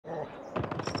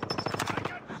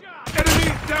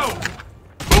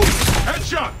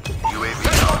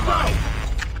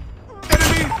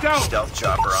down. Stealth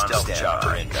chopper on Stealth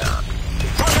chopper inbound.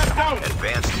 Target down.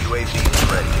 Advanced UAV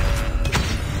is ready.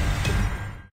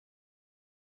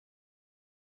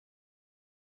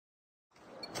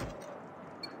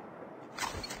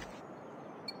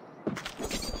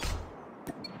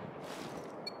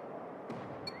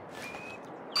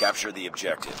 Capture the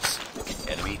objectives.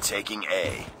 Enemy taking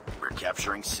A. We're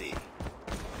capturing C.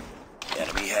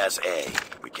 Enemy has A.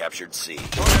 We captured C.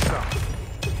 Target down.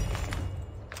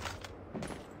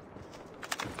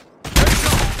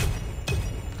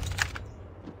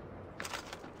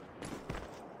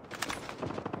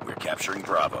 We're capturing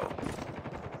Bravo.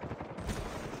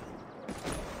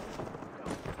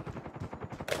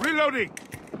 Reloading.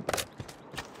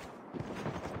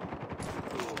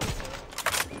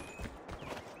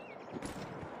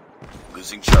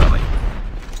 Losing Charlie.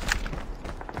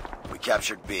 We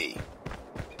captured B.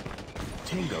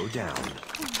 Tango down.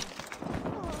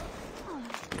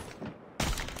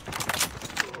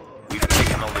 We've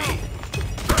taken the lead.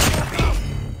 Losing B.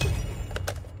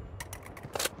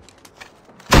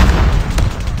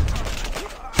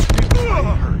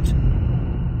 Hurt.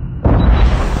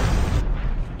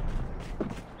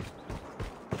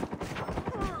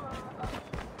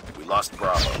 We lost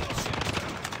Bravo.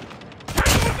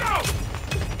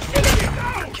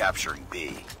 We're capturing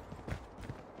B.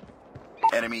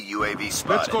 Enemy UAV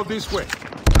spotted. Let's go this way.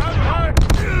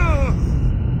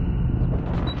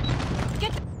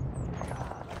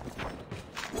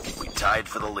 We tied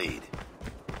for the lead.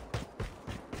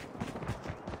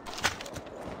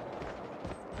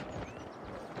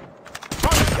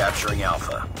 Capturing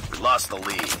Alpha. We lost the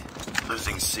lead.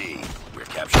 Losing C. We're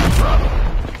capturing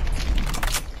Bravo.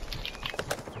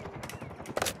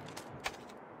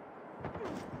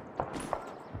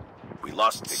 We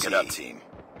lost C. Pick it up, team.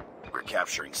 We're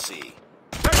capturing C.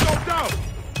 Tango down.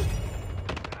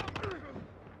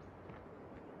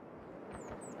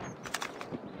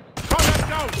 Target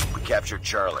down. We captured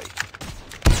Charlie.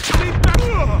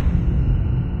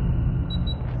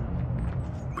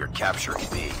 We're capturing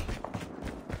B.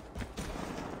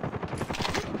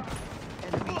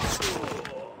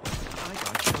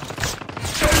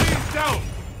 Enemies down.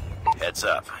 Heads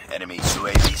up. Enemy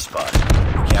UAV spotted.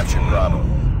 We captured Bravo.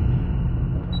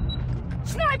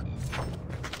 Snipe.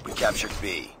 We captured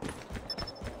B.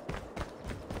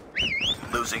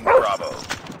 Losing Bravo.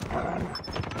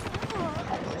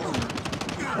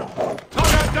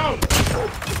 Target down.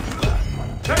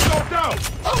 Tango down.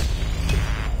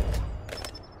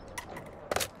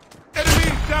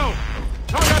 Enemies down.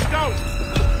 Target down.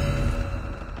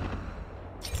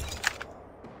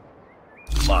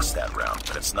 Lost that round,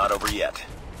 but it's not over yet.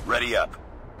 Ready up.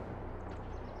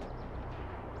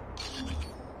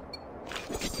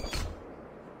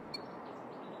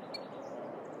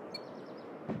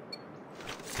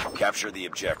 Capture the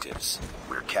objectives.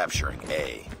 We're capturing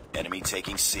A. Enemy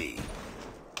taking C.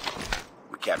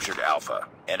 We captured Alpha.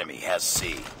 Enemy has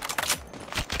C.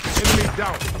 Enemy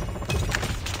down.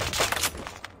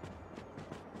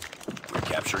 We're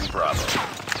capturing Bravo.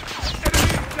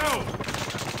 Enemy down.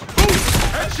 Boom.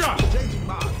 Headshot.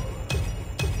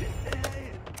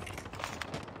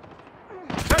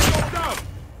 Tango down.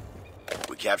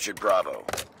 We captured Bravo.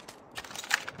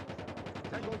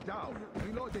 Tango down.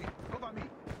 Reloading. Cover me.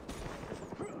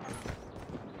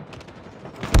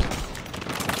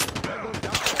 Tango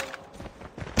down.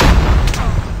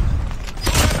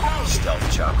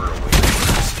 Stealth chopper awaiting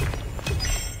orders.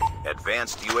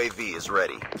 Advanced UAV is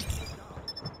ready.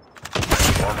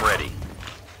 Swarm ready.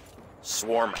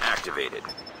 Swarm activated.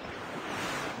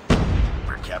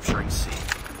 We're capturing C.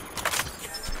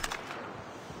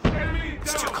 Enemy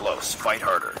It's down. too close. Fight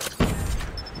harder.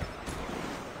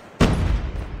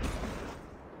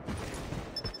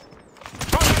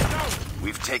 Target down.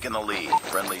 We've taken the lead.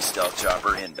 Friendly stealth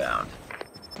chopper inbound.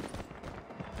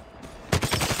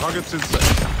 Targets in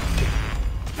sight.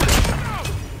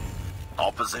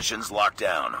 All positions locked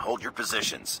down. Hold your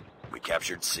positions. We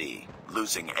captured C.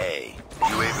 Losing A.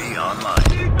 UAV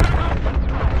online.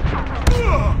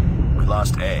 We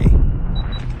lost A.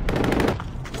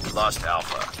 We lost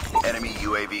Alpha. Enemy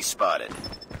UAV spotted.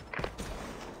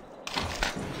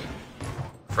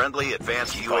 Friendly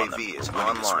advanced UAV is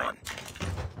online.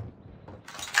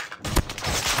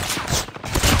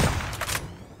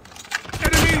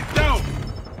 Enemies down.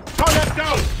 Target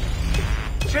down.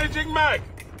 Changing mag.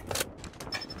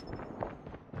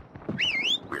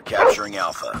 We're capturing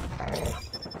Alpha.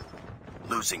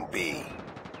 Losing B.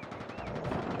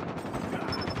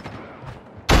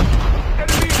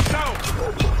 Enemies down.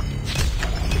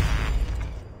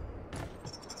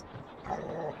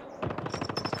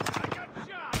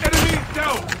 Enemies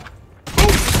down.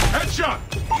 Boom. Headshot.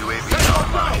 UAV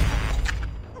online.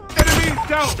 Enemy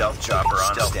down! Stealth chopper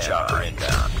on standby. Chopper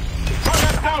inbound.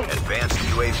 Target down! Advanced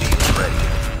UAV is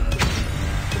ready.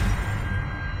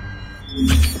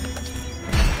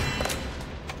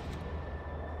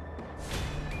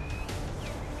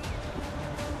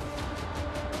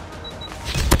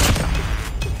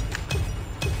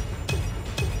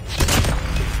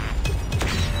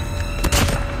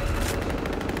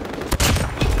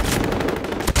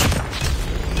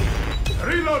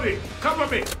 Reloading! Cover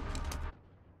me!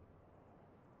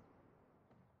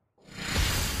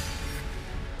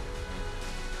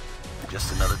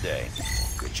 Just another day.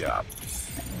 Good job.